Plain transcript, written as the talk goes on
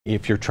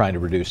if you're trying to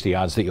reduce the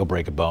odds that you'll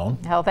break a bone.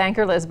 Health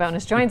anchor Liz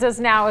Bonus joins us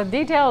now with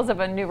details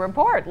of a new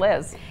report.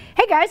 Liz.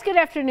 Hey guys, good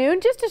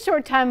afternoon. Just a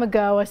short time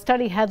ago, a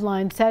study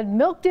headline said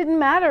milk didn't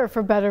matter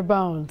for better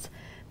bones.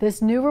 This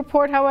new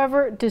report,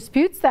 however,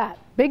 disputes that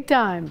big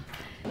time.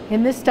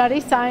 In this study,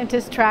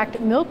 scientists tracked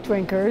milk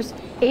drinkers,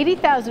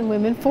 80,000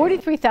 women,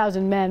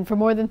 43,000 men for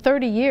more than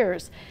 30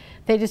 years.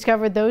 They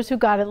discovered those who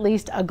got at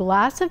least a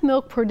glass of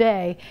milk per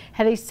day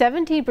had a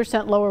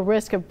 17% lower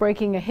risk of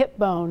breaking a hip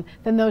bone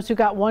than those who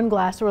got one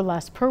glass or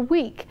less per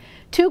week.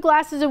 2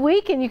 glasses a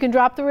week and you can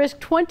drop the risk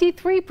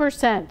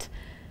 23%.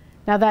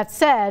 Now that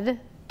said,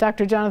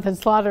 Dr. Jonathan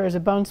Slaughter is a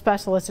bone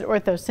specialist at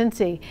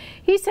OrthoCincy.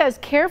 He says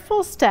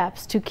careful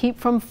steps to keep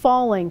from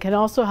falling can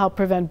also help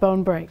prevent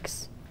bone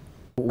breaks.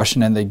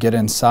 And they get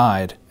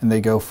inside and they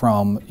go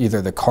from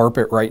either the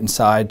carpet right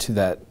inside to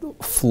that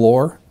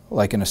floor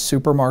like in a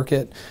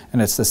supermarket,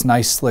 and it's this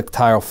nice slick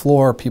tile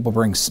floor. People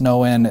bring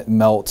snow in, it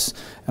melts,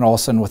 and all of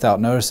a sudden without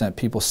noticing it,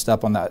 people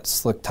step on that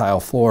slick tile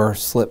floor,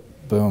 slip,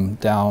 boom,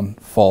 down,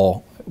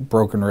 fall,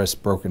 broken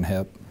wrist, broken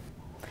hip.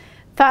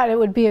 Thought it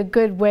would be a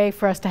good way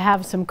for us to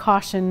have some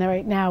caution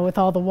right now with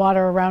all the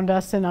water around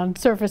us and on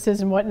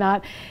surfaces and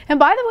whatnot. And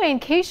by the way, in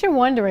case you're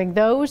wondering,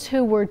 those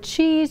who were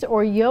cheese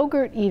or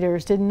yogurt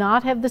eaters did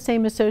not have the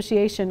same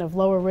association of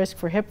lower risk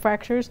for hip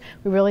fractures.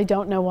 We really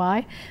don't know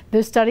why.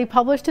 This study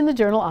published in the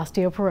journal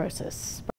Osteoporosis.